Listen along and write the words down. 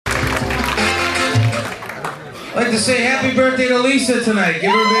I'd like to say happy birthday to Lisa tonight.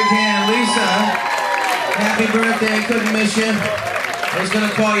 Give her a big hand. Lisa, happy birthday. I couldn't miss you. I was going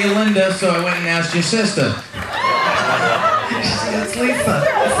to call you Linda, so I went and asked your sister. It's Lisa.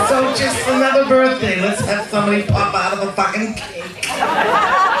 So just another birthday. Let's have somebody pop out of the fucking cake.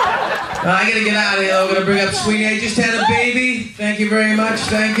 I gotta get out of here. I'm gonna bring up Sweeney. I just had a baby. Thank you very much.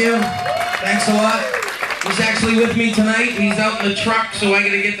 Thank you. Thanks a lot. He's actually with me tonight. He's out in the truck, so I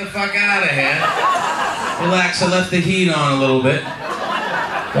gotta get the fuck out of here. Relax, I left the heat on a little bit.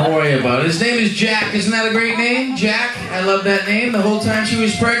 Don't worry about it. His name is Jack. Isn't that a great name? Jack. I love that name. The whole time she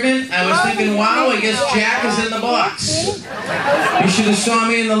was pregnant, I was thinking, wow, I guess Jack is in the box. You should have saw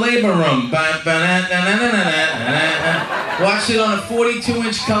me in the labor room. Watched it on a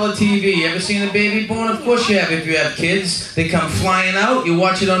 42-inch color TV. You ever seen a baby born? Of course you have if you have kids. They come flying out. You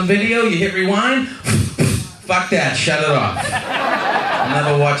watch it on video. You hit rewind. Fuck that. Shut it off. I'll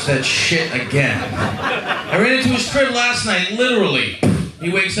never watch that shit again. I ran into his crib last night, literally. He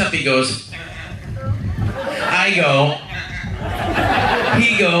wakes up, he goes, I go,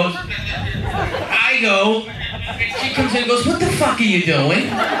 he goes, I go, she comes in and goes, what the fuck are you doing?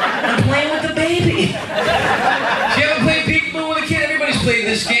 I'm playing with the baby. You ever played peekaboo with a kid? Everybody's played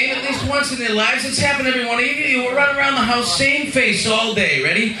this game at least once in their lives. It's happened to every one of you. You will run around the house, same face all day.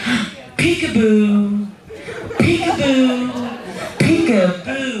 Ready? Peekaboo, peekaboo,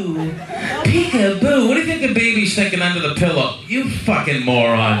 peekaboo. Peekaboo. What do you think the baby's thinking under the pillow? You fucking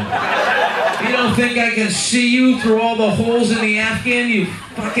moron. You don't think I can see you through all the holes in the Afghan, you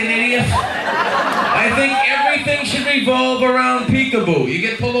fucking idiot? I think everything should revolve around peekaboo. You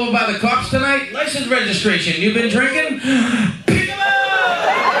get pulled over by the cops tonight? License registration. You've been drinking? Peekaboo!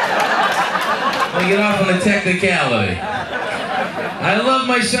 I get off on the technicality. I love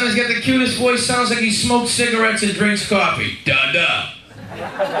my son. He's got the cutest voice. Sounds like he smokes cigarettes and drinks coffee. Da-da.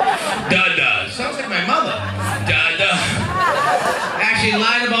 Da-da. Sounds like my mother. Da-da. Actually,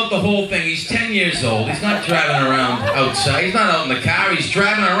 lied about the whole thing. He's 10 years old. He's not driving around outside. He's not out in the car. He's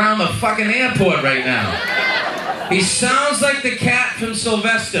driving around the fucking airport right now. He sounds like the cat from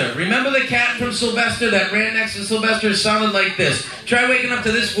Sylvester. Remember the cat from Sylvester that ran next to Sylvester? It sounded like this. Try waking up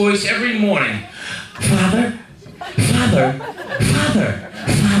to this voice every morning. Father, Father, Father,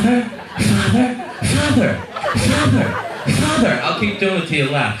 Father, Father, Father, Father, Father. I'll keep doing it till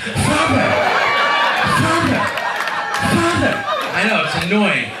you laugh. Father, Father, Father. I know, it's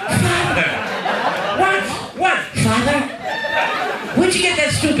annoying. Father. What? Father? Where'd you get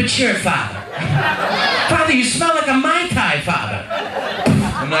that stupid shirt, Father? Father, you smell like a Mai Tai, Father.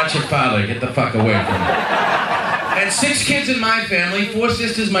 I'm not your father. Get the fuck away from me. I had 6 kids in my family, 4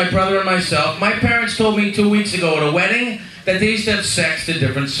 sisters, my brother, and myself. My parents told me 2 weeks ago at a wedding that they used to have sex to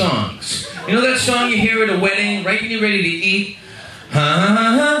different songs. You know that song you hear at a wedding, right when you're ready to eat? My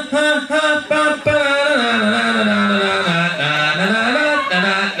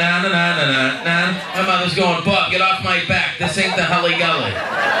mother's going, Bob, get off my back. This ain't the Hully Gully.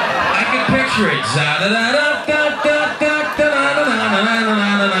 I can picture it.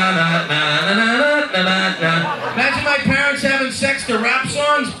 Imagine my parents having sex to rap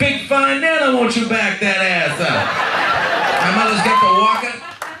songs. Big fine Nana, won't you back that ass up? My mother's got the walking.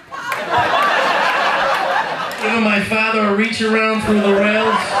 Giving my father a reach around through the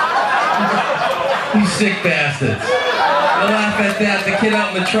rails. You sick bastards. You laugh at that. The kid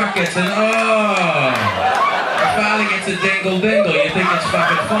out in the truck gets an oh. My father gets a dingle dingle. You think it's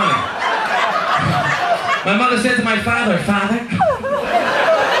fucking funny. My mother said to my father, Father,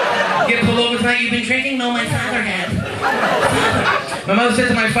 get pulled over tonight, you've been drinking? No, my father had. My mother said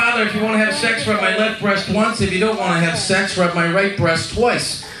to my father, if you want to have sex, rub my left breast once. If you don't want to have sex, rub my right breast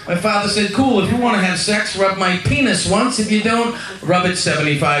twice. My father said, cool, if you want to have sex, rub my penis once. If you don't, rub it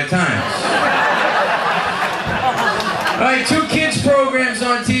 75 times. All right, 2 kids programs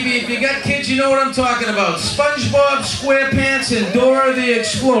on TV. If you got kids, you know what I'm talking about. SpongeBob SquarePants and Dora the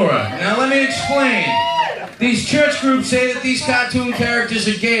Explorer. Now let me explain. These church groups say that these cartoon characters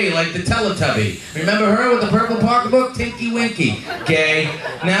are gay, like the Teletubby. Remember her with the purple pocketbook? Tinky Winky. Gay.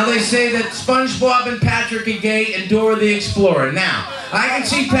 Now they say that SpongeBob and Patrick are gay and Dora the Explorer. Now, I can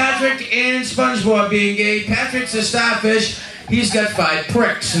see Patrick and SpongeBob being gay. Patrick's a starfish. He's got 5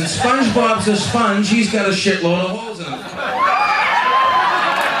 pricks. And SpongeBob's a sponge. He's got a shitload of holes in him.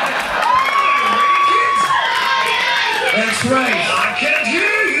 That's right. I can hear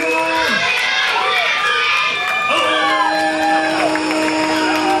you.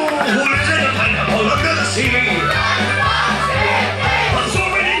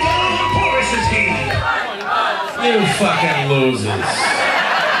 You fucking losers.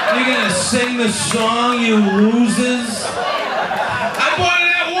 You're gonna sing the song, you losers? I bought it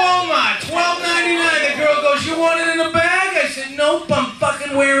at Walmart, $12.99. The girl goes, you want it in a bag? I said, nope, I'm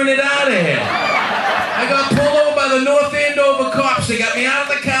fucking wearing it out of here. I got pulled over by the North Andover cops. They got me out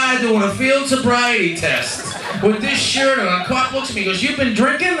of the car doing a field sobriety test with this shirt on. The cop looks at me and goes, "You've been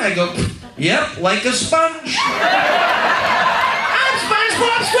drinking?" I go, "Yep, like a sponge." I'm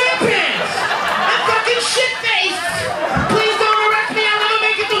SpongeBob SquarePants. I'm fucking shit-faced. Please don't arrest me. I'll never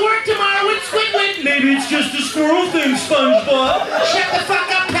make it to work tomorrow with Squidward. Maybe it's just a squirrel thing, SpongeBob. Shut the fuck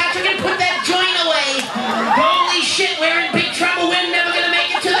up, Patrick, and put that joint away. Holy shit, we're in big trouble. We're never gonna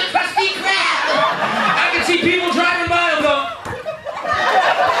make it to the Krusty Krab. I can see people driving by and go,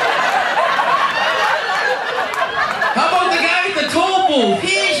 how about the guy at the toll booth?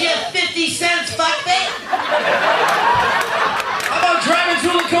 Here's your 50 cents, fuckface. How about driving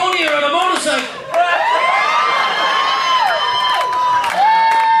through Laconia on a motorcycle?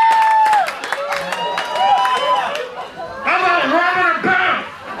 How about robbing a bank?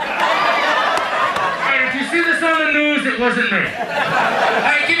 Hey, if you see this on the news, it wasn't me. All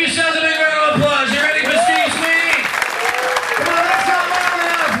right, give yourselves a